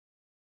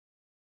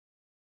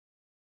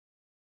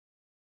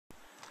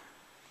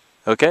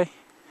Okay.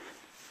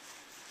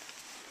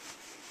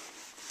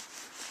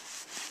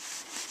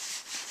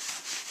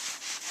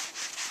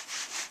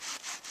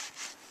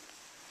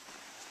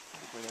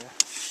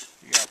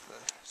 You got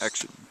the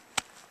Action.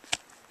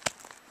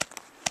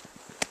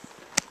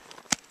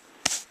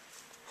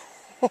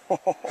 I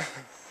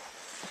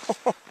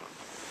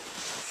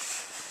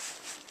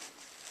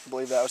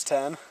believe that was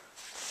 10.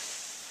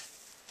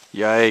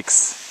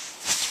 Yikes.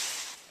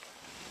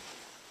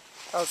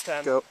 That was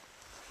 10. Go.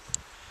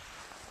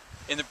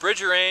 In the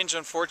Bridger Range,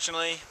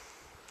 unfortunately,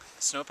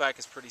 the snowpack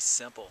is pretty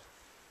simple.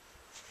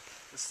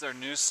 This is our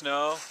new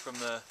snow from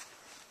the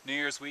New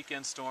Year's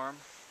weekend storm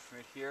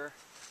right here.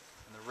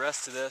 And the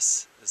rest of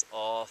this is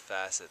all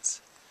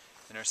facets.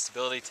 In our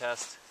stability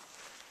test,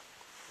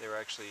 they were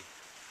actually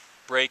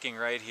breaking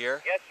right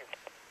here. Yes, sir.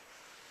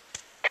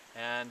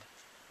 And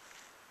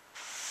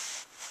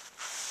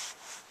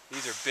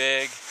these are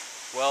big,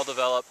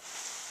 well-developed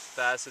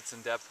facets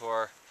in depth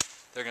hoar.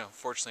 They're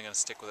unfortunately going to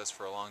stick with us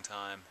for a long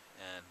time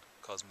and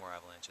cause more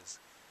avalanches.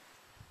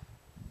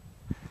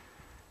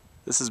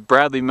 This is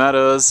Bradley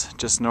Meadows,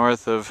 just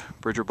north of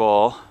Bridger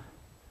Ball.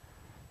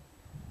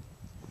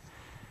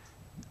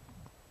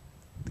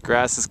 The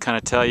grasses kind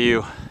of tell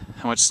you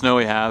how much snow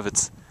we have.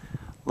 It's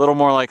a little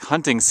more like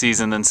hunting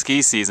season than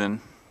ski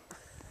season.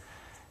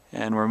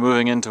 And we're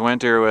moving into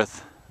winter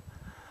with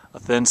a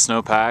thin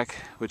snowpack,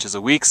 which is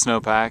a weak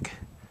snowpack.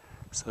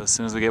 So as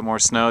soon as we get more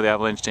snow, the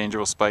avalanche danger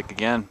will spike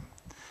again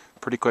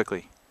pretty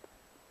quickly.